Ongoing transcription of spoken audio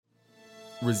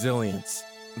Resilience,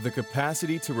 the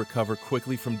capacity to recover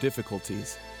quickly from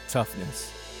difficulties.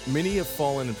 Toughness. Many have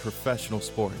fallen in professional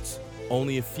sports.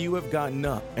 Only a few have gotten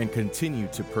up and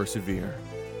continued to persevere.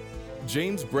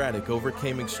 James Braddock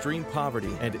overcame extreme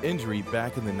poverty and injury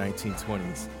back in the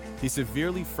 1920s. He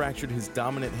severely fractured his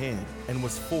dominant hand and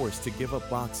was forced to give up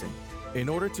boxing. In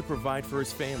order to provide for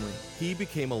his family, he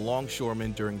became a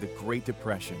longshoreman during the Great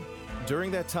Depression.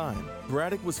 During that time,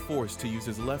 Braddock was forced to use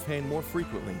his left hand more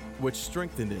frequently, which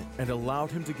strengthened it and allowed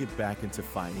him to get back into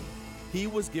fighting. He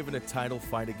was given a title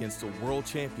fight against a world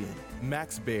champion,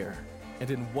 Max Baer, and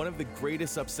in one of the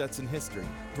greatest upsets in history,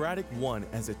 Braddock won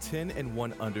as a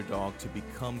 10-1 underdog to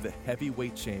become the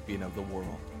heavyweight champion of the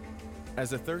world.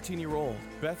 As a 13-year-old,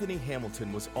 Bethany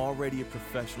Hamilton was already a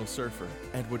professional surfer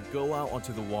and would go out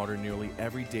onto the water nearly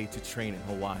every day to train in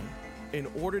Hawaii. An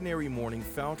ordinary morning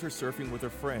found her surfing with her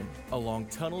friend along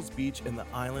Tunnels Beach in the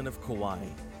island of Kauai.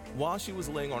 While she was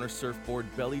laying on her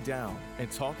surfboard belly down and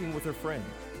talking with her friend,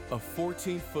 a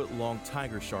 14-foot-long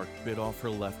tiger shark bit off her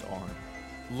left arm.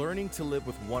 Learning to live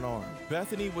with one arm,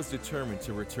 Bethany was determined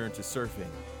to return to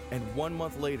surfing, and 1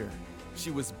 month later,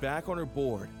 she was back on her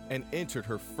board and entered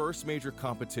her first major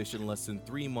competition less than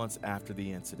 3 months after the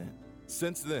incident.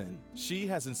 Since then, she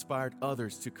has inspired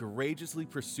others to courageously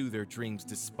pursue their dreams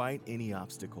despite any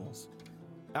obstacles.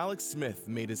 Alex Smith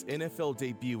made his NFL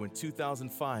debut in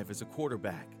 2005 as a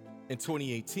quarterback. In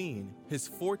 2018, his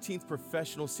 14th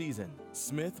professional season,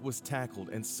 Smith was tackled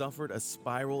and suffered a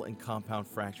spiral and compound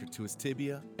fracture to his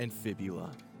tibia and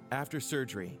fibula. After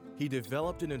surgery, he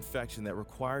developed an infection that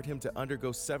required him to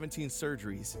undergo 17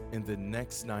 surgeries in the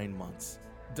next 9 months.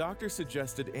 Doctors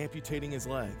suggested amputating his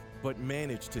leg, but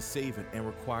managed to save it and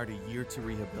required a year to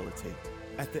rehabilitate.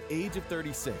 At the age of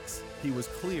 36, he was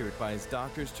cleared by his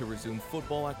doctors to resume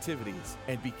football activities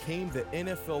and became the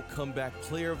NFL Comeback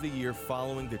Player of the Year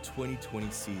following the 2020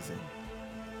 season.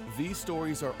 These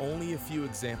stories are only a few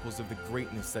examples of the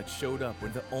greatness that showed up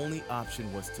when the only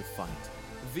option was to fight.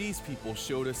 These people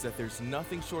showed us that there's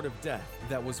nothing short of death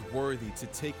that was worthy to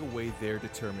take away their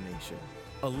determination.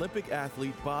 Olympic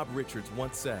athlete Bob Richards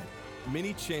once said,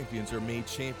 "Many champions are made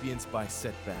champions by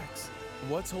setbacks."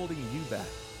 What's holding you back?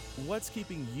 What's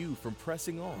keeping you from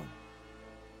pressing on?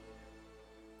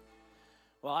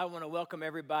 Well, I want to welcome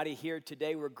everybody here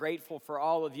today. We're grateful for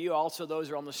all of you. Also, those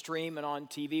who are on the stream and on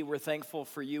TV, we're thankful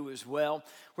for you as well.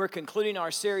 We're concluding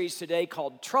our series today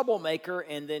called Troublemaker,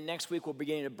 and then next week we'll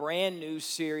begin a brand new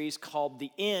series called The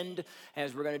End,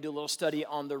 as we're going to do a little study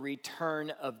on the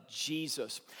return of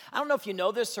Jesus. I don't know if you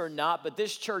know this or not, but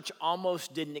this church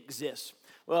almost didn't exist.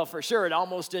 Well, for sure, it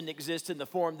almost didn't exist in the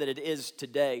form that it is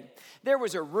today. There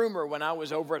was a rumor when I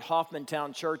was over at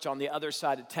Hoffmantown Church on the other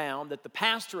side of town that the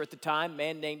pastor at the time, a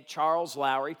man named Charles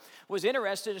Lowry, was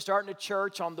interested in starting a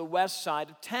church on the west side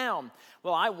of town.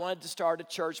 Well, I wanted to start a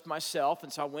church myself,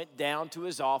 and so I went down to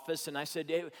his office, and I said,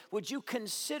 "Hey, would you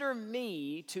consider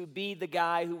me to be the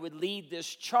guy who would lead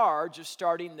this charge of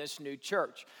starting this new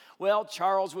church?" Well,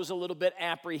 Charles was a little bit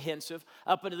apprehensive.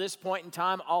 Up until this point in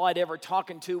time, all I'd ever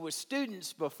talking to was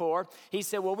students before. He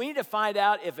said, "Well, we need to find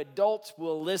out if adults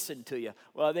will listen to you."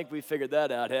 Well, I think we figured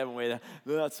that out, haven't we?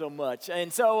 Not so much.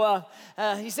 And so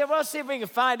he said, "Well, let's see if we can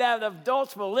find out if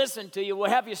adults will listen to you. We'll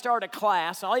have you start a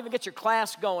class. I'll even get your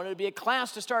class going. It'll be a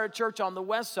class to start a church on the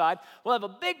west side. We'll have a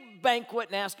big banquet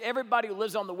and ask everybody who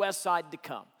lives on the west side to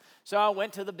come." So I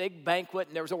went to the big banquet,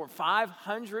 and there was over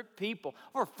 500 people.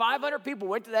 Over 500 people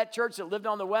went to that church that lived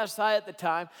on the west side at the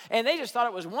time, and they just thought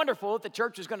it was wonderful that the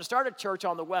church was going to start a church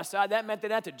on the west side. That meant they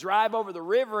didn't have to drive over the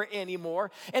river anymore.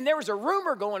 And there was a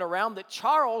rumor going around that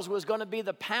Charles was going to be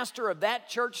the pastor of that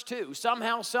church too.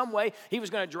 Somehow, some way, he was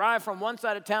going to drive from one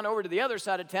side of town over to the other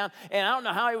side of town, and I don't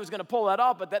know how he was going to pull that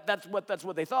off, but that's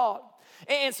what they thought.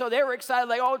 And so they were excited,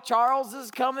 like, "Oh, Charles is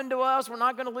coming to us. We're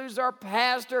not going to lose our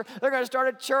pastor. They're going to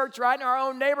start a church right in our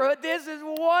own neighborhood. This is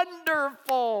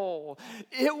wonderful."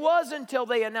 It wasn't until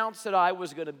they announced that I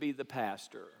was going to be the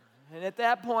pastor. And at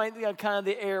that point, kind of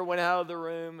the air went out of the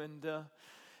room, and it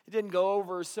didn't go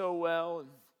over so well. And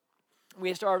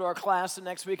we started our class the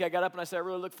next week. I got up and I said, "I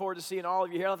really look forward to seeing all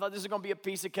of you here." I thought this is going to be a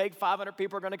piece of cake. 500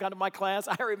 people are going to come to my class.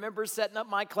 I remember setting up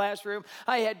my classroom.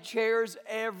 I had chairs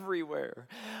everywhere.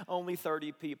 Only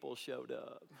 30 people showed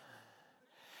up.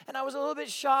 And I was a little bit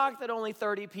shocked that only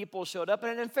 30 people showed up.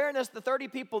 And in fairness, the 30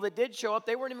 people that did show up,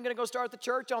 they weren't even going to go start the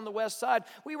church on the west side.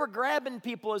 We were grabbing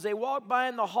people as they walked by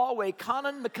in the hallway,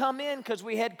 calling them to come in because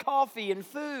we had coffee and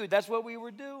food. That's what we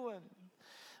were doing.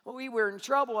 Well, we were in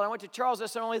trouble, and I went to Charles. I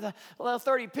said, "Only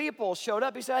 30 people showed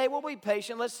up." He said, "Hey, we'll be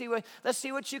patient. Let's see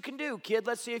what you can do, kid.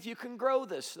 Let's see if you can grow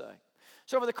this thing."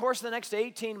 So over the course of the next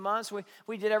 18 months,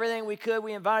 we did everything we could.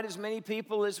 We invited as many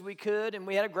people as we could, and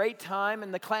we had a great time.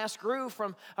 And the class grew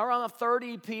from around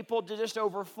 30 people to just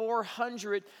over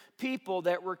 400 people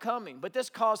that were coming. But this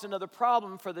caused another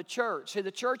problem for the church. See,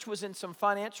 the church was in some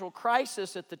financial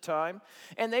crisis at the time,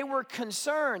 and they were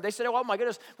concerned. They said, oh my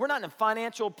goodness, we're not in a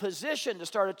financial position to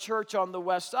start a church on the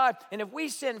west side. And if we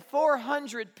send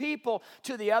 400 people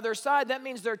to the other side, that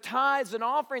means their tithes and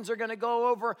offerings are going to go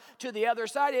over to the other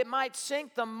side. It might sink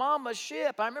the mama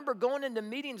ship. I remember going into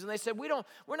meetings, and they said,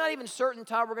 we're not even certain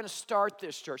how we're going to start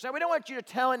this church. Now, we don't want you to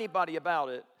tell anybody about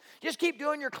it. Just keep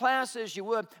doing your class as you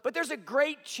would. But there's a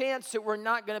great chance that we're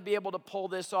not going to be able to pull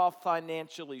this off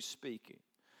financially speaking.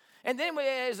 And then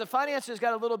as the finances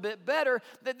got a little bit better,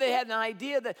 that they had an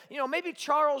idea that, maybe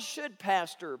Charles should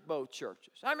pastor both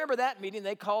churches. I remember that meeting.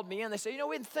 They called me in. They said,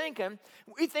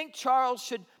 we think Charles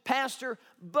should pastor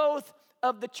both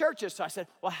of the churches. So I said,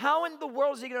 well, how in the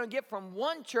world is he going to get from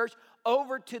one church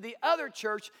over to the other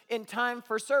church in time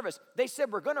for service? They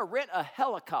said, we're going to rent a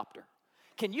helicopter.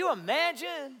 Can you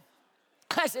imagine?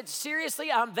 I said,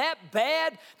 seriously, I'm that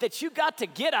bad that you got to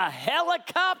get a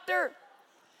helicopter?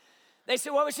 They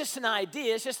said, well, it's just an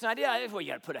idea. It's just an idea. Well, you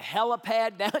got to put a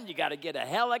helipad down. You got to get a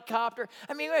helicopter.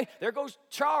 I mean, wait, there goes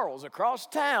Charles across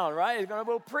town, right? He's going to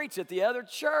go preach at the other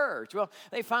church. Well,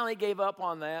 they finally gave up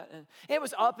on that. And it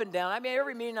was up and down. I mean,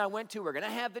 every meeting I went to, we're going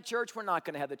to have the church. We're not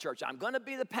going to have the church. I'm going to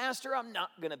be the pastor. I'm not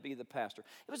going to be the pastor.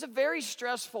 It was a very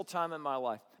stressful time in my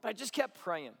life. But I just kept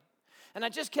praying. And I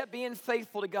just kept being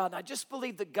faithful to God. And I just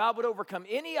believed that God would overcome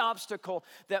any obstacle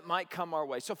that might come our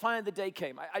way. So finally the day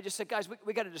came. I just said, guys,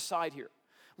 we got to decide here.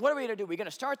 What are we going to do? We're going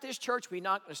to start this church. We're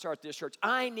not going to start this church.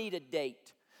 I need a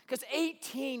date. Because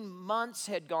 18 months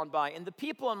had gone by. And the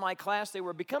people in my class, they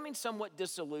were becoming somewhat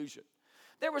disillusioned.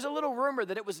 There was a little rumor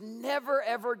that it was never,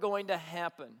 ever going to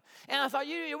happen. And I thought,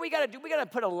 we got to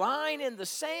put a line in the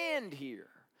sand here.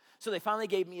 So they finally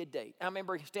gave me a date. I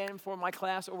remember standing before my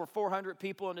class, over 400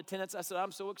 people in attendance. I said,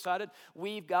 I'm so excited.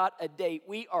 We've got a date.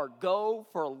 We are go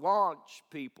for launch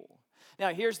people.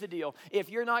 Now, here's the deal. If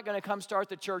you're not going to come start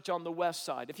the church on the west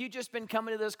side, if you've just been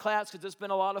coming to this class because it's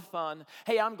been a lot of fun,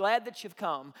 hey, I'm glad that you've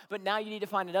come, but now you need to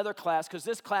find another class because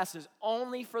this class is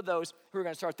only for those who are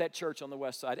going to start that church on the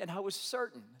west side. And I was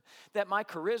certain that my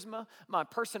charisma, my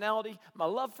personality, my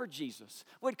love for Jesus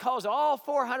would cause all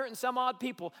 400 and some odd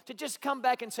people to just come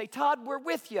back and say, Todd, we're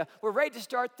with you. We're ready to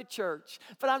start the church.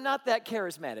 But I'm not that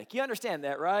charismatic. You understand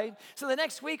that, right? So the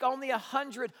next week, only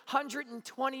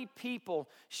 120 people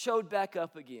showed back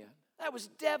up again. That was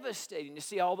devastating to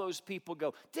see all those people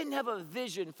go. Didn't have a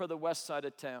vision for the west side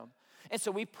of town. And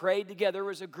so we prayed together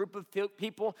as a group of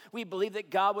people. We believed that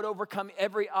God would overcome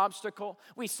every obstacle.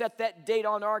 We set that date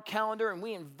on our calendar and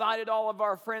we invited all of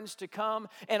our friends to come.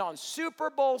 And on Super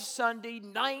Bowl Sunday,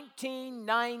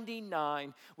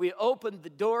 1999, we opened the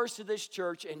doors to this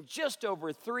church and just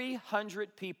over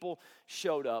 300 people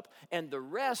showed up. And the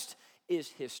rest is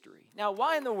history. Now,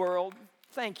 why in the world?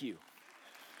 Thank you.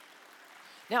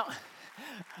 Now,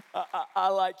 I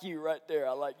like you right there.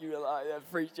 I like you. I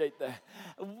appreciate that.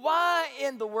 Why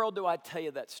in the world do I tell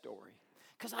you that story?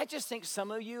 Because I just think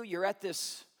some of you, you're at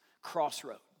this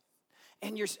crossroad.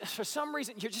 And for some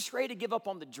reason, you're just ready to give up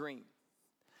on the dream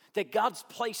that God's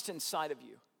placed inside of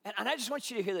you. And I just want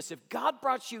you to hear this. If God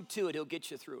brought you to it, He'll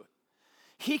get you through it.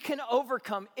 He can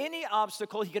overcome any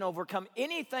obstacle. He can overcome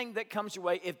anything that comes your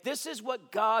way. If this is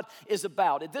what God is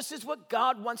about, if this is what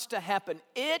God wants to happen,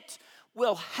 it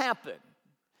will happen.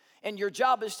 And your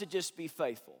job is to just be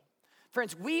faithful.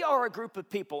 Friends, we are a group of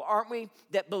people, aren't we,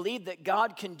 that believe that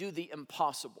God can do the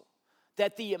impossible.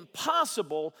 That the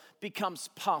impossible becomes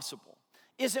possible.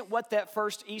 Isn't what that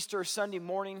first Easter Sunday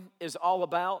morning is all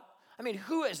about? I mean,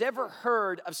 who has ever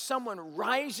heard of someone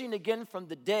rising again from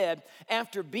the dead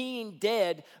after being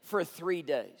dead for 3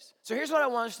 days? So here's what I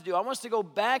want us to do. I want us to go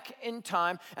back in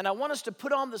time, and I want us to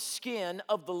put on the skin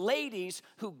of the ladies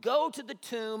who go to the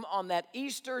tomb on that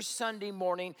Easter Sunday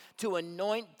morning to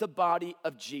anoint the body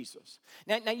of Jesus.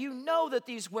 Now you know that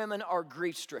these women are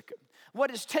grief-stricken. What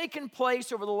has taken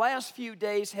place over the last few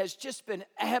days has just been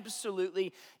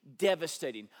absolutely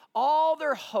devastating. All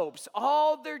their hopes,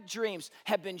 all their dreams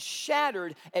have been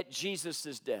shattered at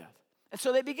Jesus' death. And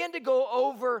so they begin to go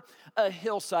over a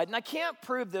hillside. And I can't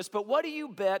prove this, but what do you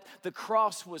bet the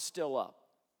cross was still up?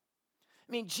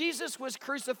 I mean, Jesus was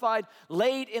crucified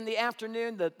late in the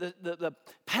afternoon. The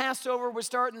Passover was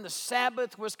starting. The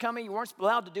Sabbath was coming. You weren't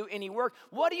allowed to do any work.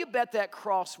 What do you bet that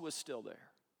cross was still there?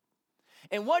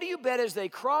 And what do you bet as they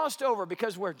crossed over,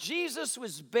 because where Jesus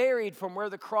was buried from where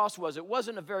the cross was, it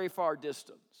wasn't a very far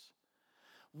distance.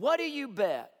 What do you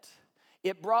bet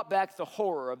it brought back the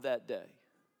horror of that day?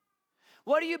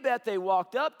 What do you bet they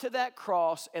walked up to that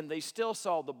cross and they still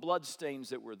saw the blood stains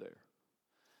that were there?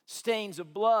 Stains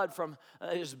of blood from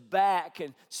his back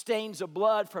and stains of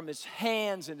blood from his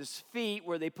hands and his feet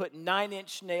where they put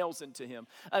 9-inch nails into him.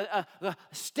 A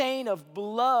stain of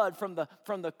blood from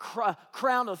the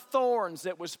crown of thorns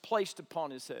that was placed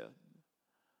upon his head.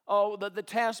 Oh, the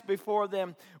task before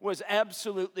them was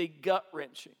absolutely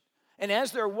gut-wrenching. And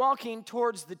as they're walking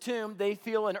towards the tomb, they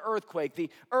feel an earthquake. The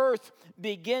earth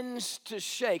begins to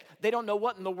shake. They don't know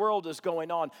what in the world is going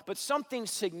on, but something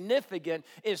significant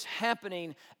is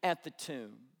happening at the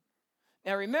tomb.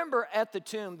 Now remember, at the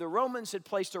tomb, the Romans had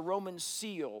placed a Roman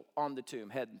seal on the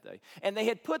tomb, hadn't they? And they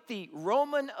had put the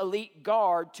Roman elite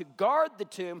guard to guard the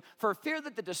tomb for fear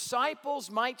that the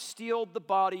disciples might steal the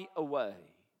body away.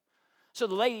 So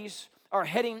the ladies are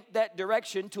heading that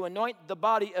direction to anoint the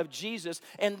body of Jesus,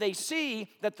 and they see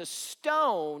that the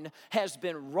stone has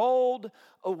been rolled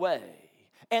away.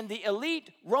 And the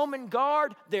elite Roman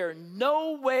guard, they're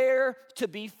nowhere to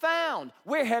be found.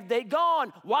 Where have they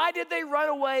gone? Why did they run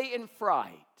away in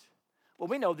fright? Well,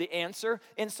 we know the answer.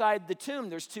 Inside the tomb,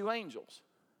 there's 2 angels.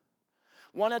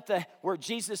 One at where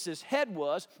Jesus' head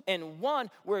was, and one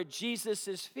where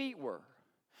Jesus' feet were.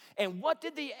 And what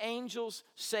did the angels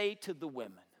say to the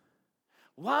women?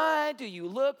 Why do you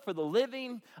look for the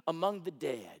living among the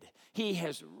dead? He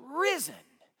has risen,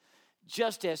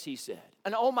 just as he said.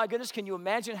 And oh my goodness, can you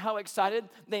imagine how excited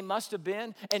they must have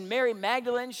been? And Mary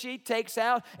Magdalene, she takes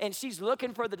out and she's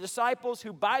looking for the disciples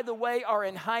who, by the way, are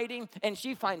in hiding. And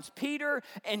she finds Peter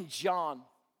and John.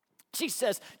 She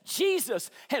says,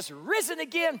 Jesus has risen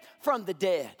again from the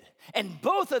dead. And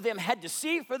both of them had to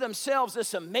see for themselves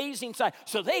this amazing sight.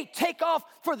 So they take off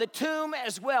for the tomb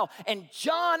as well. And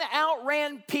John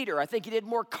outran Peter. I think he did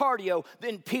more cardio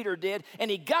than Peter did.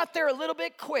 And he got there a little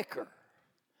bit quicker.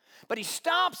 But he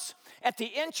stops at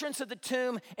the entrance of the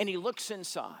tomb and he looks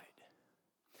inside.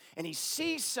 And he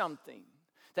sees something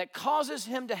that causes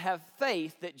him to have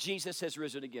faith that Jesus has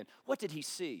risen again. What did he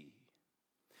see?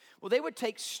 Well, they would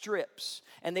take strips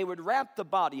and they would wrap the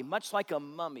body much like a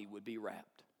mummy would be wrapped.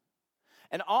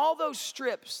 And all those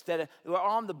strips that were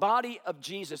on the body of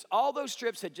Jesus, all those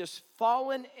strips had just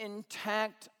fallen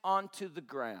intact onto the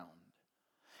ground.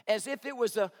 As if it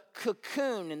was a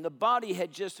cocoon and the body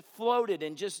had just floated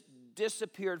and just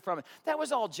disappeared from it. That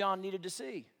was all John needed to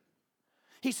see.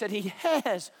 He said he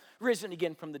has risen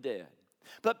again from the dead.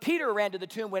 But Peter ran to the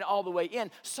tomb, went all the way in,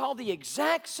 saw the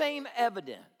exact same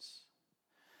evidence,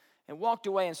 and walked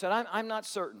away and said, I'm not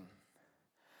certain.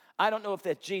 I don't know if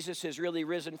that Jesus has really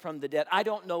risen from the dead. I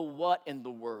don't know what in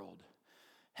the world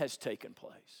has taken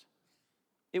place.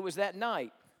 It was that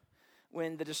night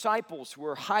when the disciples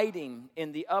were hiding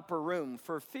in the upper room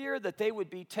for fear that they would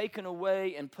be taken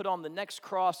away and put on the next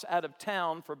cross out of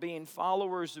town for being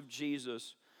followers of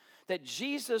Jesus, that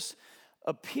Jesus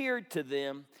appeared to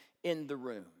them in the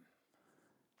room.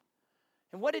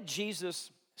 And what did Jesus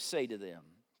say to them?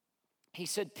 He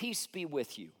said, "Peace be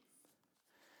with you.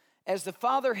 As the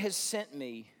Father has sent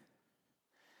me,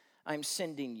 I'm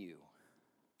sending you."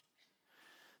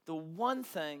 The one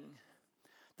thing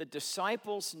the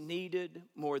disciples needed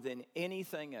more than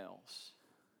anything else,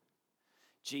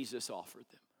 Jesus offered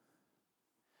them.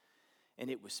 And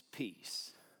it was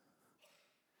peace.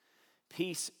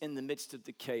 Peace in the midst of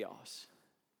the chaos.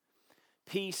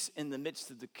 Peace in the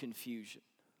midst of the confusion.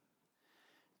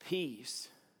 Peace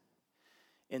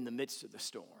in the midst of the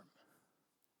storm.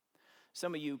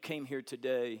 Some of you came here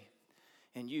today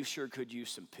and you sure could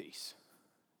use some peace.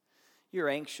 You're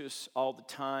anxious all the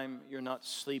time. You're not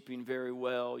sleeping very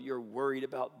well. You're worried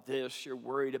about this. You're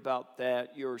worried about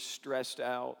that. You're stressed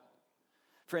out.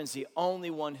 Friends, the only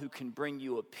one who can bring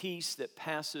you a peace that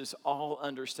passes all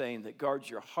understanding, that guards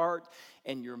your heart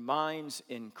and your minds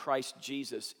in Christ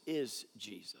Jesus, is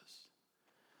Jesus.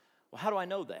 Well, how do I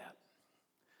know that?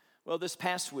 Well, this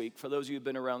past week, for those of you who've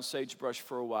been around Sagebrush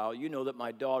for a while, you know that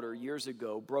my daughter years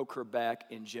ago broke her back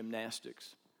in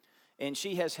gymnastics. And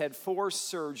she has had 4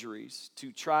 surgeries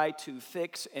to try to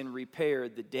fix and repair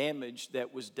the damage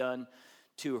that was done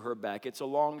to her back. It's a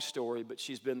long story, but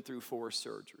she's been through 4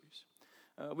 surgeries.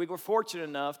 We were fortunate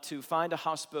enough to find a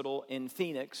hospital in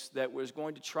Phoenix that was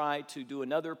going to try to do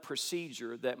another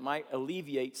procedure that might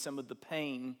alleviate some of the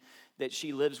pain that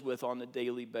she lives with on a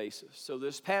daily basis. So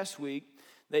this past week,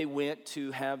 they went to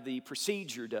have the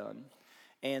procedure done.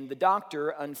 And the doctor,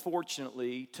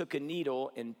 unfortunately, took a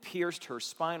needle and pierced her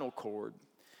spinal cord,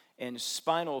 and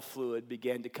spinal fluid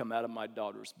began to come out of my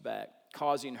daughter's back,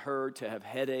 causing her to have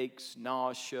headaches,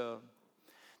 nausea.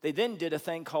 They then did a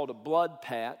thing called a blood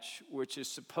patch, which is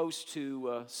supposed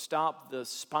to stop the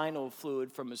spinal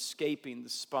fluid from escaping the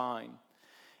spine.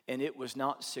 and it was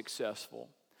not successful.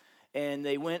 And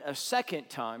they went a second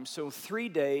time, so 3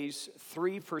 days,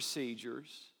 3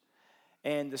 procedures.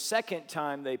 And the second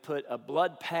time, they put a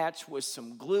blood patch with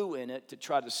some glue in it to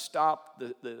try to stop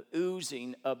the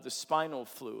oozing of the spinal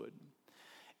fluid.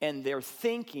 And they're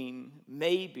thinking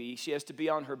maybe she has to be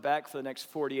on her back for the next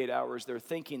 48 hours. They're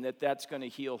thinking that that's going to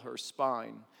heal her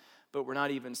spine. But we're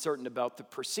not even certain about the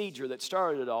procedure that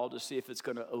started it all to see if it's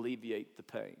going to alleviate the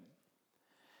pain.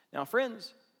 Now,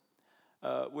 friends,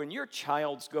 when your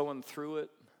child's going through it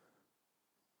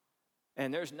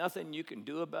and there's nothing you can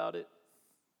do about it,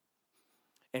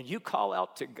 and you call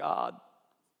out to God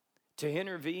to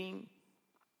intervene,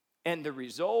 and the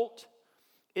result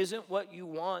isn't what you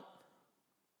want,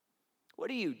 what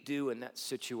do you do in that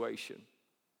situation?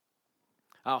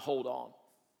 I'll hold on.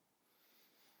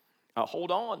 I'll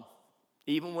hold on,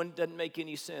 even when it doesn't make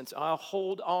any sense. I'll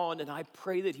hold on, and I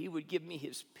pray that He would give me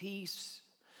His peace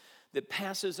that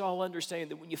passes all understanding,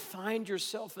 that when you find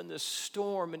yourself in this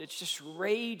storm and it's just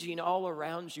raging all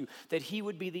around you, that He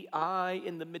would be the eye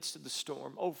in the midst of the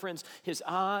storm. Oh, friends, His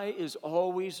eye is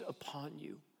always upon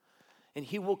you. And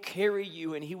He will carry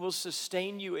you, and He will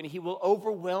sustain you, and He will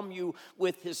overwhelm you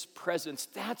with His presence.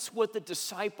 That's what the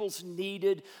disciples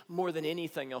needed more than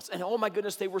anything else. And oh my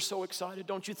goodness, they were so excited.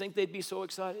 Don't you think they'd be so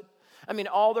excited? I mean,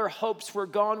 all their hopes were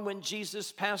gone when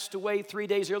Jesus passed away 3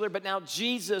 days earlier, but now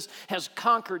Jesus has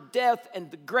conquered death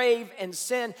and the grave and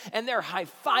sin, and they're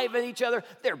high-fiving each other.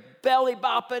 They're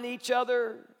belly-bopping each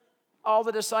other. All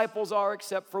the disciples are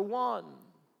except for one.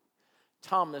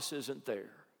 Thomas isn't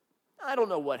there. I don't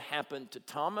know what happened to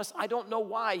Thomas. I don't know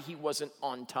why he wasn't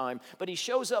on time, but he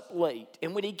shows up late,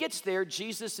 and when he gets there,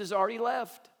 Jesus has already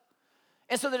left.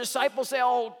 And so the disciples say,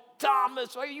 oh,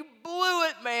 Thomas, oh, you blew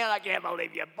it, man. I can't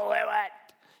believe you blew it.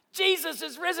 Jesus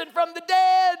is risen from the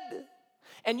dead.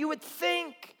 And you would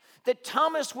think that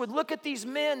Thomas would look at these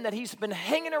men that he's been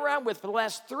hanging around with for the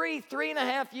last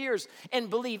 3.5 years and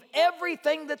believe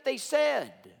everything that they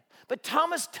said. But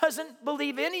Thomas doesn't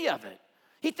believe any of it.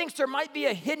 He thinks there might be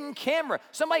a hidden camera.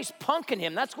 Somebody's punking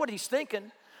him. That's what he's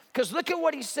thinking. Because look at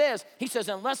what he says. He says,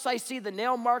 unless I see the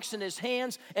nail marks in his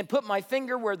hands and put my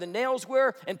finger where the nails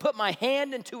were and put my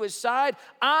hand into his side,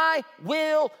 I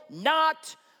will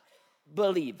not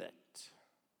believe it.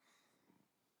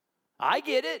 I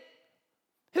get it.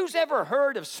 Who's ever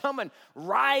heard of someone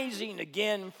rising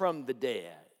again from the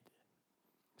dead?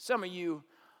 Some of you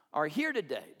are here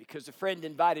today because a friend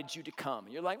invited you to come.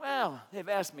 And you're like, well, they've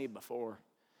asked me before,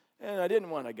 and I didn't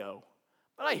want to go.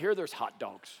 But I hear there's hot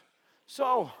dogs.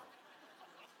 So,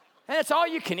 and it's all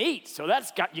you can eat. So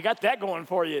you got that going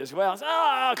for you as well. So,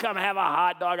 I'll come have a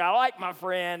hot dog. I like my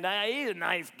friend. He's a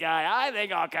nice guy. I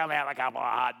think I'll come have a couple of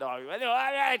hot dogs.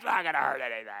 It's not going to hurt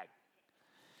anything.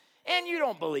 And you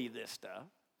don't believe this stuff.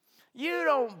 You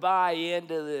don't buy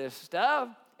into this stuff.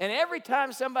 And every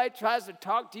time somebody tries to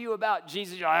talk to you about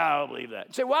Jesus, you're like, I don't believe that.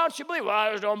 You say, why don't you believe it? Well,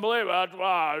 I just don't believe it. That's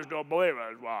why I just don't believe it.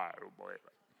 That's why I don't believe it.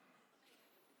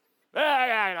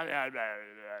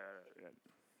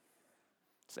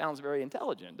 Sounds very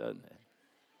intelligent, doesn't it?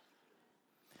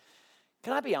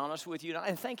 Can I be honest with you?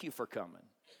 And thank you for coming.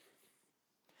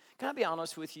 Can I be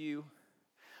honest with you?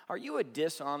 Are you a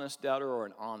dishonest doubter or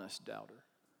an honest doubter?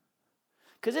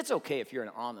 Because it's okay if you're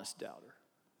an honest doubter.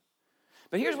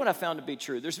 But here's what I found to be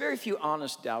true. There's very few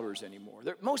honest doubters anymore.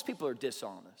 Most people are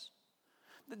dishonest.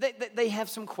 They have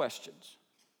some questions,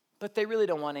 but they really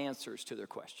don't want answers to their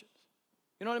questions.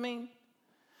 You know what I mean?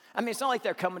 I mean, it's not like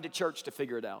they're coming to church to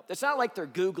figure it out. It's not like they're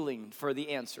Googling for the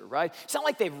answer, right? It's not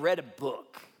like they've read a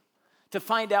book to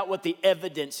find out what the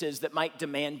evidence is that might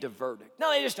demand a verdict.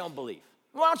 No, they just don't believe.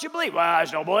 Why don't you believe? Well, I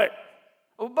just don't believe.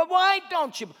 But why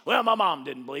don't you? Well, my mom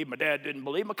didn't believe, my dad didn't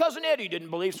believe, my cousin Eddie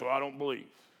didn't believe, so I don't believe.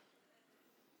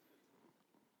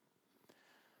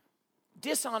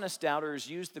 Dishonest doubters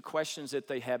use the questions that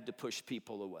they have to push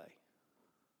people away.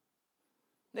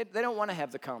 They don't want to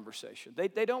have the conversation.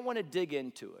 They don't want to dig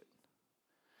into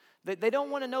it. They don't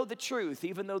want to know the truth,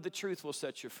 even though the truth will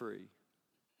set you free.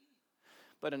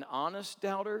 But an honest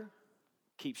doubter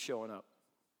keeps showing up.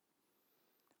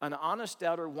 An honest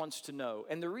doubter wants to know.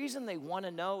 And the reason they want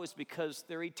to know is because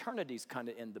their eternity's kind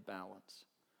of in the balance.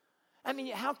 I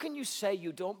mean, how can you say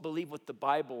you don't believe what the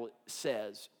Bible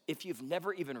says if you've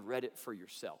never even read it for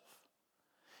yourself?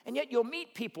 And yet you'll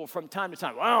meet people from time to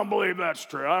time. Well, I don't believe that's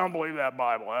true. I don't believe that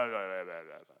Bible.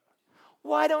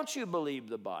 Why don't you believe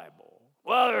the Bible?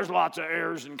 Well, there's lots of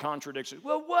errors and contradictions.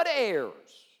 Well, what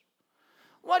errors?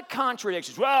 What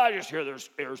contradictions? Well, I just hear there's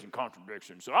errors and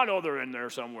contradictions, so I know they're in there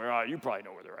somewhere. You probably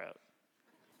know where they're at.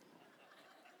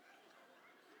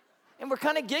 And we're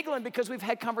kind of giggling because we've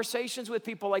had conversations with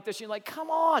people like this. You're like, come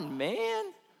on, man.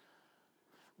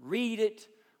 Read it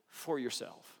for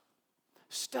yourself.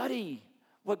 Study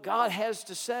what God has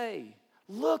to say.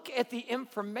 Look at the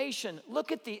information.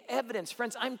 Look at the evidence.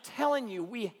 Friends, I'm telling you,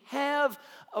 we have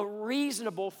a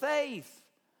reasonable faith.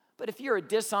 But if you're a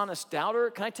dishonest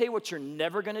doubter, can I tell you what you're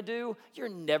never going to do? You're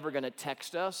never going to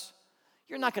text us.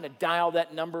 You're not going to dial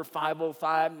that number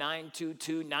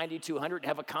 505-922-9200 and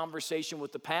have a conversation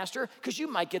with the pastor, because you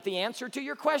might get the answer to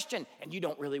your question and you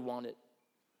don't really want it.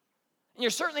 And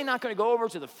you're certainly not going to go over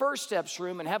to the First Steps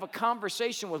room and have a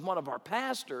conversation with one of our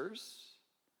pastors.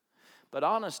 But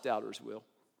honest doubters will.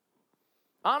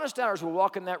 Honest doubters will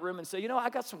walk in that room and say, I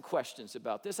got some questions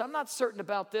about this. I'm not certain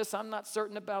about this. I'm not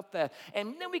certain about that.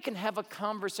 And then we can have a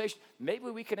conversation. Maybe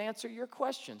we can answer your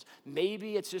questions.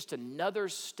 Maybe it's just another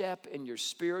step in your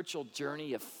spiritual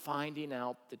journey of finding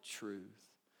out the truth.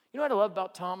 You know what I love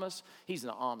about Thomas? He's an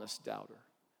honest doubter.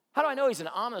 How do I know he's an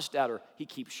honest doubter? He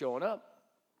keeps showing up.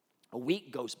 A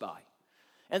week goes by.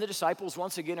 And the disciples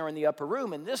once again are in the upper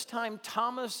room, and this time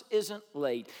Thomas isn't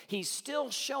late. He's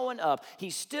still showing up.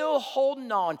 He's still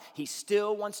holding on. He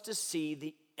still wants to see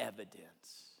the evidence.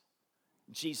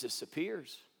 Jesus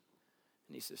appears,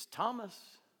 and he says, Thomas,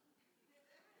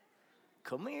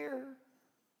 come here.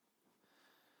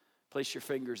 Place your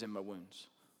fingers in my wounds.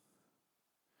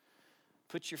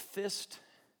 Put your fist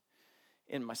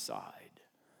in my side.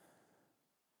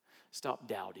 Stop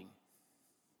doubting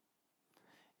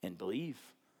and believe.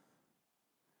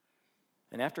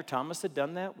 And after Thomas had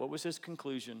done that, what was his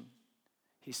conclusion?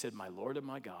 He said, my Lord and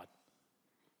my God.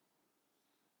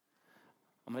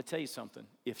 I'm going to tell you something.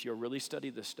 If you'll really study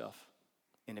this stuff,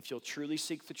 and if you'll truly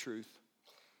seek the truth,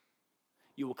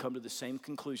 you will come to the same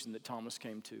conclusion that Thomas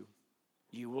came to.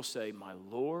 You will say, my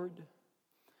Lord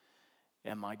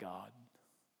and my God.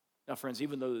 Now, friends,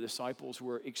 even though the disciples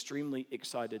were extremely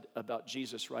excited about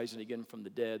Jesus rising again from the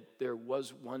dead, there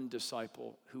was one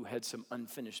disciple who had some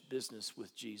unfinished business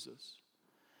with Jesus.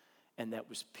 And that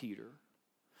was Peter.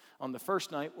 On the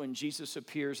first night when Jesus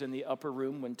appears in the upper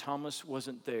room, when Thomas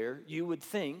wasn't there, you would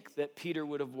think that Peter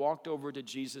would have walked over to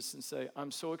Jesus and say,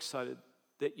 I'm so excited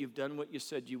that you've done what you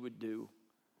said you would do,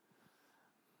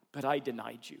 but I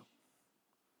denied you.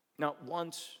 Not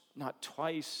once, not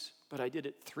twice, but I did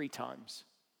it 3 times.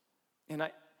 And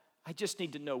I just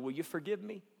need to know, will you forgive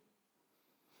me?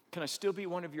 Can I still be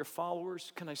one of your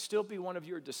followers? Can I still be one of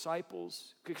your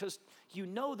disciples? Because you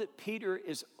know that Peter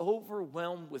is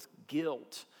overwhelmed with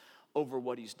guilt over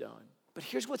what he's done. But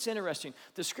here's what's interesting.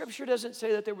 The scripture doesn't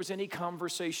say that there was any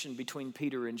conversation between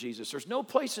Peter and Jesus. There's no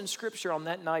place in scripture on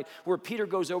that night where Peter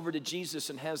goes over to Jesus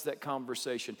and has that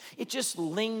conversation. It just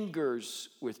lingers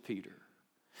with Peter.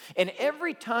 And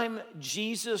every time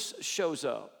Jesus shows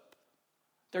up,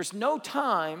 there's no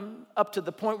time up to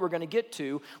the point we're going to get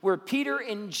to where Peter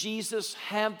and Jesus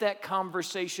have that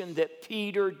conversation that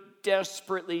Peter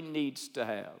desperately needs to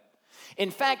have. In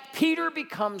fact, Peter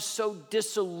becomes so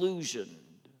disillusioned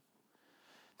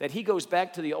that he goes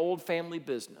back to the old family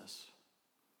business.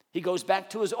 He goes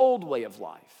back to his old way of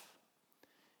life.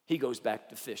 He goes back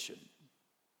to fishing.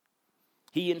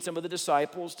 He and some of the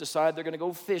disciples decide they're going to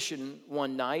go fishing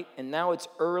one night, and now it's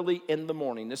early in the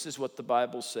morning. This is what the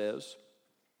Bible says.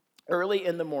 Early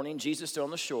in the morning, Jesus is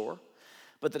on the shore,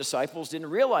 but the disciples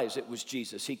didn't realize it was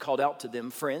Jesus. He called out to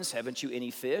them, friends, haven't you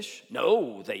any fish?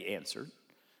 No, they answered.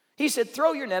 He said,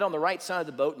 throw your net on the right side of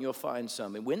the boat and you'll find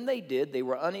some. And when they did, they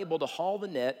were unable to haul the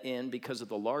net in because of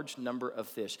the large number of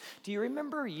fish. Do you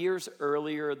remember years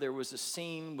earlier there was a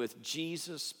scene with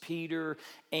Jesus, Peter,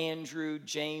 Andrew,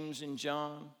 James, and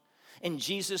John? And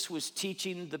Jesus was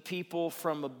teaching the people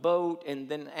from a boat, and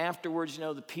then afterwards,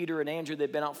 the Peter and Andrew,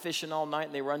 they'd been out fishing all night,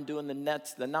 and they were undoing the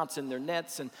knots in their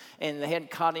nets, and they hadn't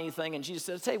caught anything. And Jesus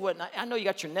said, I'll tell you what, I know you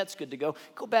got your nets good to go.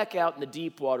 Go back out in the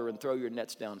deep water and throw your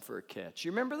nets down for a catch. You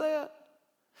remember that?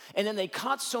 And then they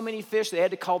caught so many fish, they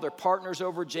had to call their partners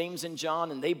over, James and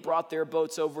John, and they brought their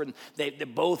boats over, and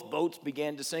both boats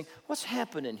began to sink. What's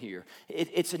happening here?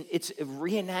 It's a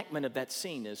reenactment of that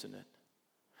scene, isn't it?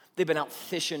 They've been out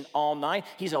fishing all night.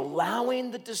 He's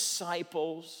allowing the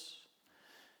disciples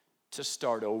to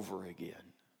start over again.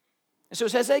 And so he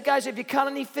says, hey guys, have you caught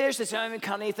any fish? They say, I haven't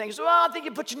caught anything. He says, well, I think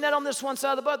you put your net on this one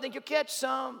side of the boat. I think you'll catch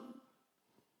some.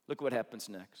 Look what happens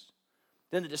next.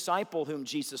 Then the disciple whom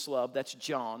Jesus loved, that's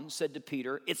John, said to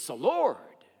Peter, it's the Lord.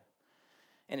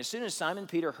 And as soon as Simon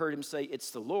Peter heard him say,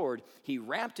 it's the Lord, he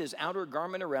wrapped his outer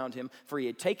garment around him, for he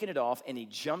had taken it off, and he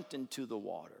jumped into the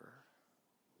water.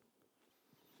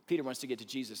 Peter wants to get to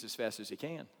Jesus as fast as he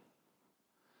can.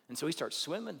 And so he starts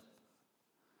swimming.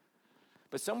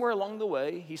 But somewhere along the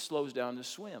way, he slows down to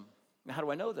swim. Now, how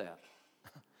do I know that?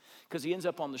 Because he ends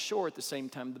up on the shore at the same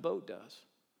time the boat does.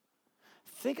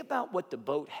 Think about what the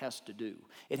boat has to do.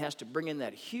 It has to bring in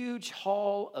that huge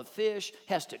haul of fish,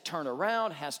 has to turn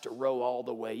around, has to row all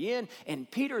the way in. And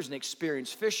Peter's an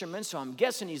experienced fisherman, so I'm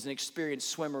guessing he's an experienced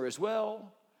swimmer as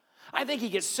well. I think he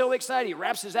gets so excited, he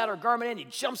wraps his outer garment in, he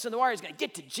jumps in the water, he's going to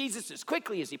get to Jesus as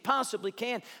quickly as he possibly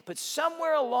can. But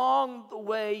somewhere along the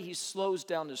way, he slows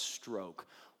down his stroke.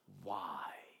 Why?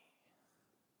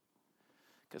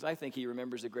 Because I think he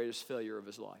remembers the greatest failure of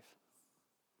his life.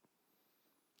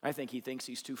 I think he thinks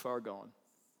he's too far gone,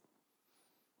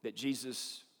 that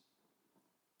Jesus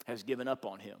has given up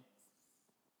on him.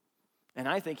 And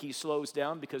I think he slows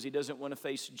down because he doesn't want to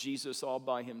face Jesus all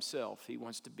by himself. He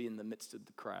wants to be in the midst of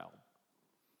the crowd.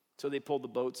 So they pull the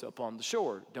boats up on the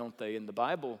shore, don't they? And the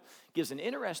Bible gives an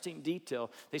interesting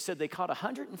detail. They said they caught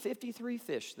 153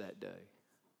 fish that day.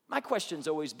 My question's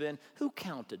always been, who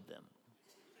counted them?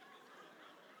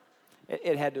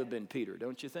 It had to have been Peter,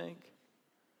 don't you think?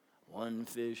 1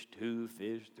 fish, 2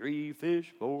 fish, 3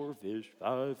 fish, 4 fish,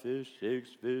 5 fish, 6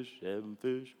 fish, 7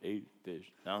 fish, 8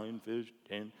 fish, 9 fish,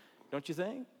 10. Don't you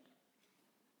think?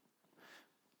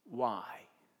 Why?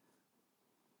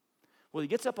 Well, he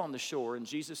gets up on the shore and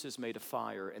Jesus has made a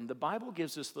fire. And the Bible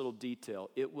gives this little detail.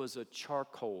 It was a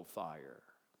charcoal fire.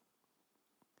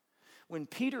 When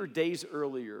Peter, days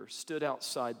earlier, stood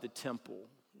outside the temple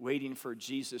waiting for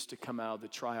Jesus to come out of the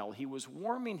trial, he was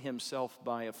warming himself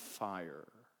by a fire.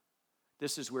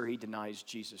 This is where he denies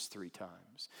Jesus 3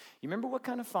 times. You remember what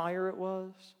kind of fire it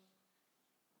was?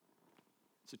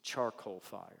 It's a charcoal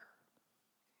fire.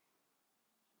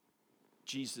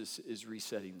 Jesus is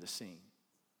resetting the scene.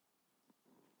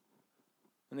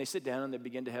 And they sit down and they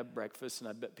begin to have breakfast, and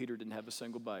I bet Peter didn't have a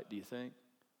single bite, do you think?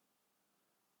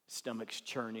 Stomach's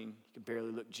churning. You can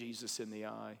barely look Jesus in the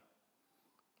eye.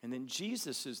 And then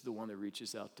Jesus is the one that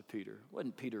reaches out to Peter.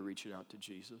 Wasn't Peter reaching out to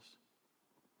Jesus?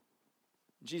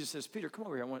 Jesus says, Peter, come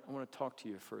over here. I want to talk to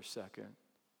you for a second.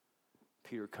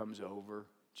 Peter comes over.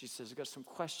 Jesus says, I've got some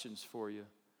questions for you.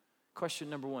 Question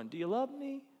number 1, do you love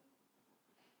me?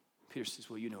 Peter says,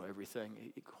 well, you know everything.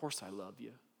 Of course I love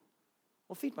you.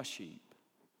 Well, feed my sheep.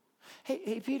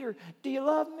 Hey, Peter, do you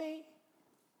love me?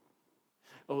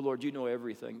 Oh, Lord, you know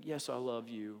everything. Yes, I love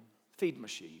you. Feed my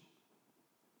sheep.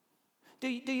 Do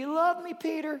you love me,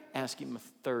 Peter? Ask him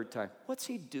a 3rd time. What's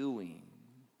he doing?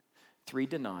 3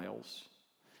 denials,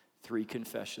 3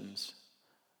 confessions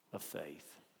of faith.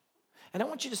 And I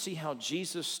want you to see how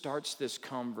Jesus starts this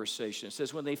conversation. It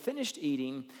says, when they finished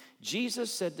eating,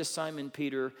 Jesus said to Simon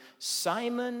Peter,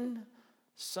 Simon,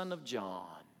 son of John.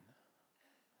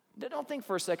 Don't think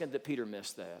for a second that Peter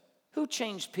missed that. Who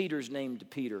changed Peter's name to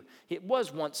Peter? It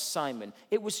was once Simon.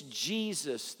 It was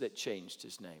Jesus that changed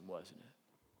his name, wasn't it?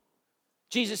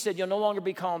 Jesus said, you'll no longer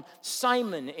be called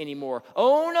Simon anymore.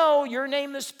 Oh no, your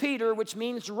name is Peter, which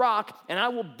means rock, and I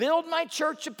will build my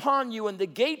church upon you, and the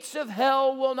gates of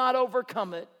hell will not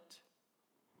overcome it.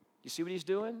 You see what he's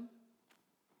doing?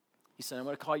 He said, I'm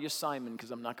going to call you Simon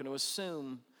because I'm not going to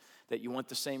assume that you want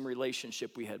the same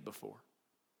relationship we had before.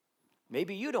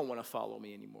 Maybe you don't want to follow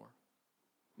me anymore.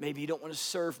 Maybe you don't want to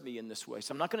serve me in this way,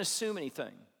 so I'm not going to assume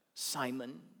anything.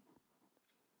 Simon.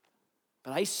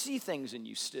 But I see things in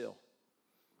you still.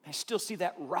 I still see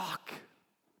that rock.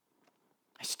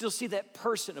 I still see that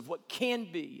person of what can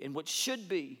be and what should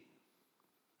be.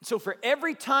 And so for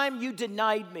every time you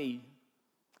denied me,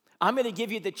 I'm going to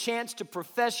give you the chance to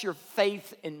profess your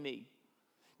faith in me.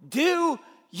 Do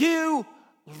you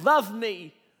love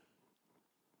me?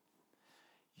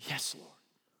 Yes, Lord.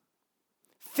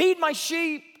 Feed my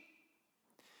sheep.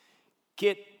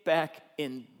 Get back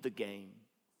in the game.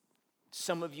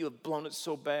 Some of you have blown it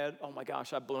so bad. Oh my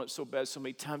gosh, I've blown it so bad so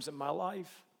many times in my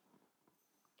life.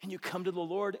 And you come to the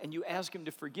Lord and you ask him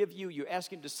to forgive you. You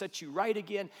ask him to set you right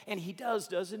again. And he does,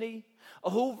 doesn't he?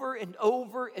 Over and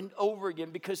over and over again,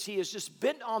 because he has just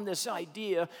bent on this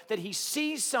idea that he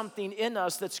sees something in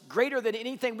us that's greater than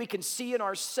anything we can see in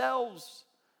ourselves.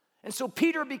 And so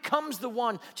Peter becomes the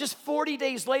one, just 40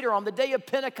 days later on the day of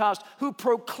Pentecost, who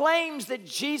proclaims that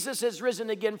Jesus has risen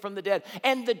again from the dead.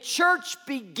 And the church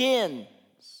begins.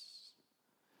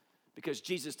 Because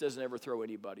Jesus doesn't ever throw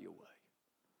anybody away.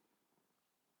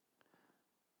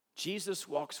 Jesus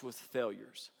walks with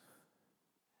failures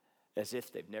as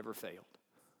if they've never failed.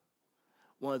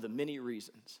 One of the many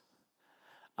reasons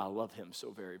I love him so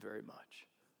very, very much.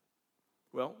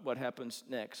 Well, what happens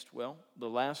next? Well, the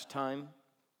last time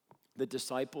the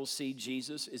disciples see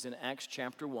Jesus is in Acts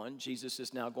chapter 1. Jesus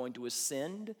is now going to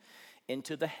ascend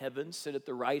into the heavens, sit at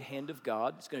the right hand of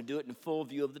God. He's going to do it in full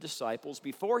view of the disciples.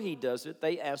 Before he does it,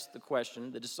 they ask the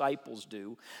question, the disciples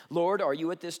do, Lord, are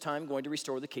you at this time going to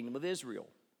restore the kingdom of Israel?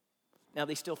 Now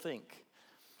they still think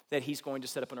that he's going to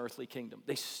set up an earthly kingdom.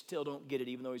 They still don't get it,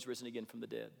 even though he's risen again from the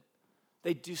dead.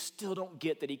 They still don't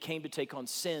get that he came to take on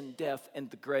sin, death,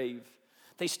 and the grave.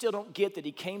 They still don't get that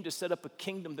he came to set up a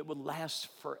kingdom that would last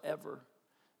forever.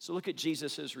 So look at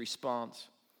Jesus' response.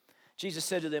 Jesus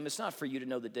said to them, it's not for you to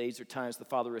know the days or times the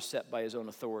Father has set by his own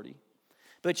authority,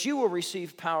 but you will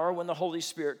receive power when the Holy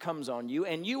Spirit comes on you,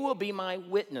 and you will be my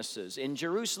witnesses in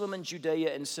Jerusalem and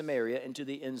Judea and Samaria and to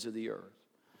the ends of the earth.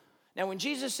 Now, when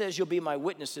Jesus says you'll be my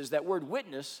witnesses, that word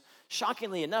witness,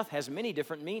 shockingly enough, has many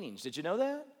different meanings. Did you know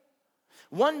that?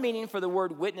 One meaning for the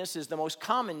word witness is the most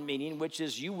common meaning, which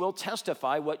is you will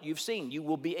testify what you've seen. You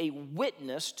will be a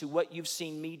witness to what you've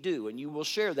seen me do, and you will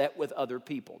share that with other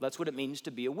people. That's what it means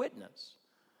to be a witness.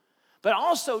 But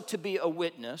also to be a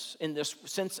witness, in this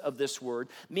sense of this word,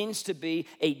 means to be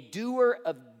a doer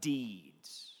of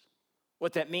deeds.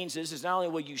 What that means is not only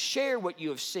will you share what you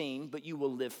have seen, but you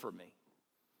will live for me.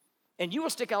 And you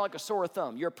will stick out like a sore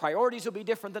thumb. Your priorities will be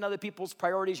different than other people's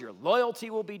priorities. Your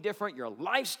loyalty will be different. Your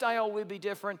lifestyle will be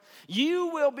different. You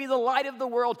will be the light of the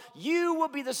world. You will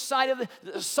be the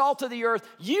salt of the earth.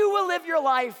 You will live your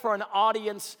life for an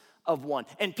audience of one.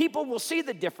 And people will see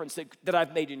the difference that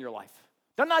I've made in your life.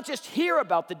 They'll not just hear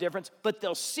about the difference, but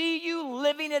they'll see you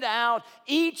living it out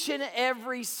each and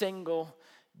every single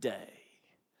day.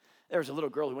 There was a little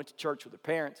girl who went to church with her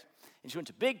parents. And she went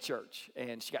to big church,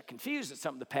 and she got confused at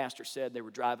something the pastor said. They were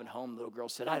driving home. The little girl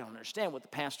said, I don't understand what the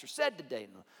pastor said today.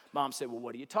 And the mom said, well,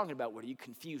 what are you talking about? What are you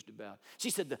confused about? She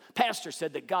said, the pastor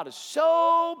said that God is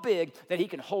so big that he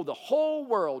can hold the whole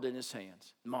world in his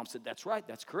hands. The mom said, that's right,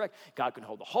 that's correct. God can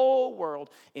hold the whole world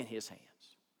in his hands.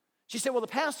 She said, well, the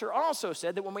pastor also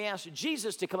said that when we ask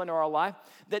Jesus to come into our life,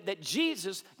 that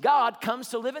Jesus, God, comes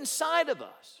to live inside of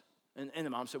us. And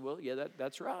the mom said, well, yeah,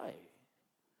 that's right.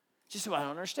 She said, well, I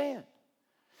don't understand.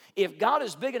 If God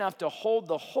is big enough to hold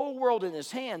the whole world in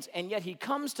his hands, and yet he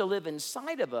comes to live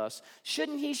inside of us,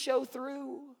 shouldn't he show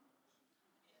through?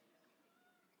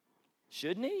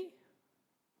 Shouldn't he?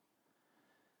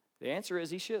 The answer is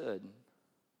he should.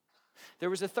 There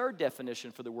was a third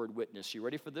definition for the word witness. You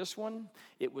ready for this one?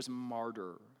 It was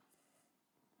martyr.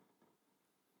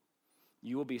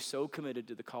 You will be so committed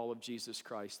to the call of Jesus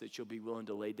Christ that you'll be willing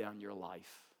to lay down your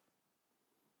life,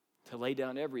 to lay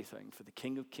down everything for the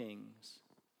King of Kings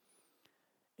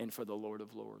and for the Lord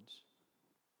of Lords.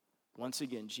 Once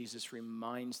again, Jesus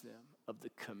reminds them of the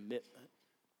commitment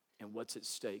and what's at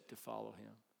stake to follow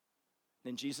him.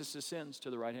 Then Jesus ascends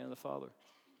to the right hand of the Father,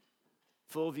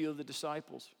 full view of the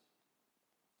disciples.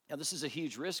 Now, this is a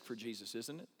huge risk for Jesus,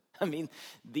 isn't it? I mean,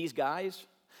 these guys,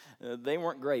 they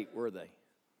weren't great, were they?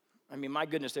 I mean, my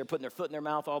goodness, they're putting their foot in their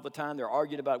mouth all the time. They're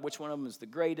arguing about which one of them is the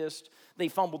greatest. They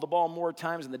fumbled the ball more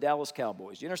times than the Dallas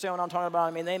Cowboys. You understand what I'm talking about?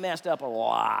 I mean, they messed up a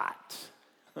lot.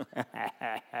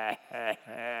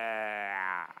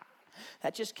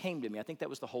 That just came to me. I think that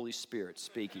was the Holy Spirit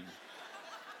speaking.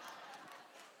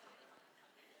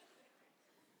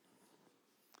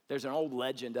 There's an old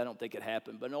legend, I don't think it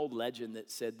happened, but an old legend that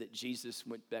said that Jesus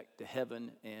went back to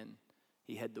heaven and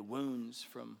he had the wounds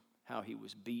from how he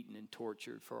was beaten and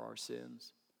tortured for our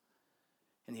sins.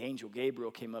 And the angel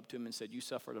Gabriel came up to him and said, you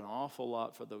suffered an awful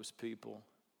lot for those people.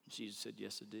 And Jesus said,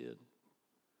 yes, I did.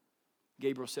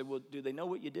 Gabriel said, well, do they know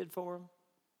what you did for them?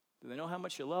 Do they know how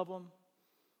much you love them?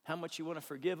 How much you want to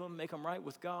forgive them, make them right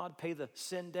with God, pay the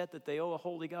sin debt that they owe a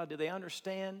holy God? Do they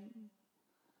understand?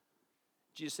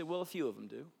 Jesus said, well, a few of them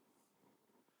do.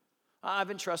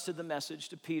 I've entrusted the message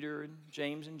to Peter and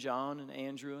James and John and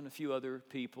Andrew and a few other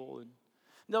people, and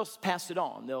they'll pass it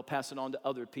on. They'll pass it on to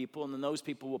other people, and then those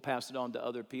people will pass it on to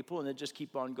other people, and it just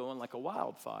keep on going like a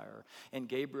wildfire. And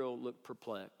Gabriel looked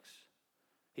perplexed.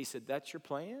 He said, that's your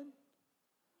plan?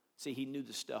 See, he knew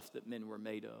the stuff that men were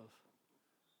made of.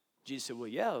 Jesus said, well,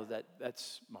 yeah,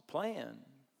 that's my plan.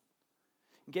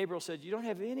 And Gabriel said, you don't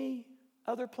have any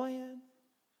other plan?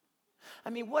 I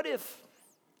mean, what if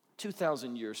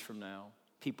 2,000 years from now,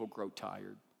 people grow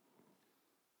tired?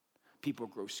 People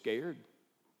grow scared.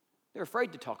 They're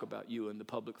afraid to talk about you in the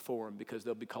public forum because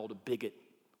they'll be called a bigot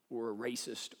or a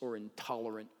racist or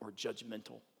intolerant or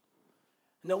judgmental.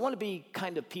 And they'll want to be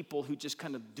kind of people who just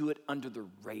kind of do it under the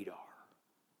radar.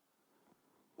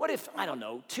 What if,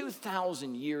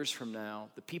 2,000 years from now,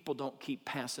 the people don't keep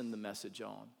passing the message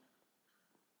on?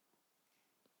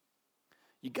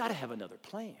 You got to have another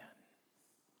plan.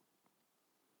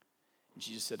 And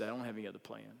Jesus said, I don't have any other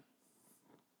plan.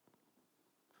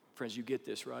 Friends, you get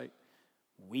this, right?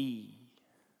 We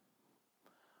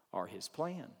are his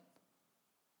plan.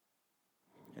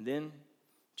 And then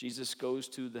Jesus goes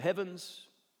to the heavens,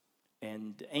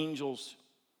 and the angels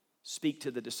speak to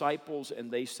the disciples,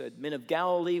 and they said, men of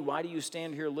Galilee, why do you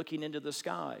stand here looking into the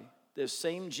sky? this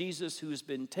same Jesus who's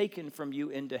been taken from you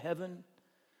into heaven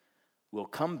will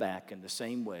come back in the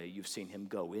same way you've seen him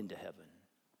go into heaven.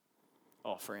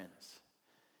 Oh, friends,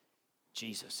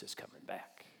 Jesus is coming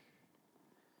back.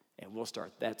 And we'll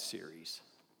start that series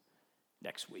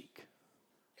next week.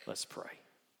 Let's pray.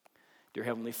 Dear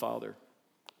Heavenly Father,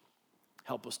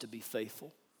 help us to be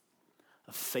faithful,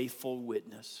 a faithful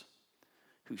witness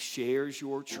who shares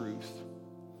your truth,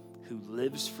 who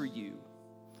lives for you,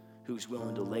 who's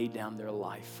willing to lay down their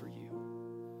life for you.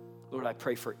 Lord, I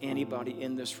pray for anybody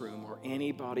in this room or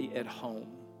anybody at home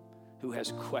who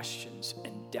has questions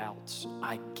and doubts.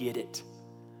 I get it.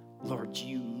 Lord,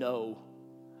 you know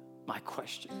my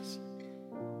questions.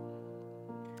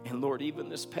 And Lord, even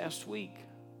this past week,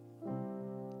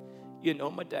 you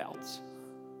know my doubts.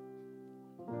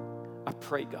 I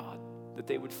pray, God, that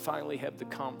they would finally have the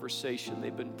conversation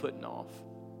they've been putting off.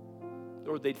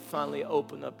 Lord, they'd finally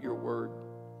open up your word.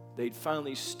 They'd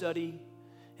finally study,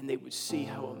 and they would see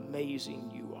how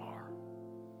amazing you are.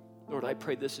 Lord, I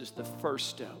pray this is the first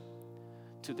step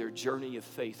to their journey of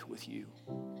faith with you.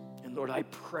 And Lord, I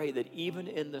pray that even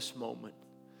in this moment,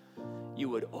 you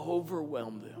would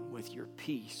overwhelm them with your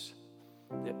peace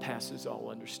that passes all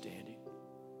understanding.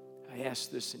 I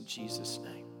ask this in Jesus'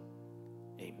 name.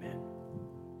 Amen.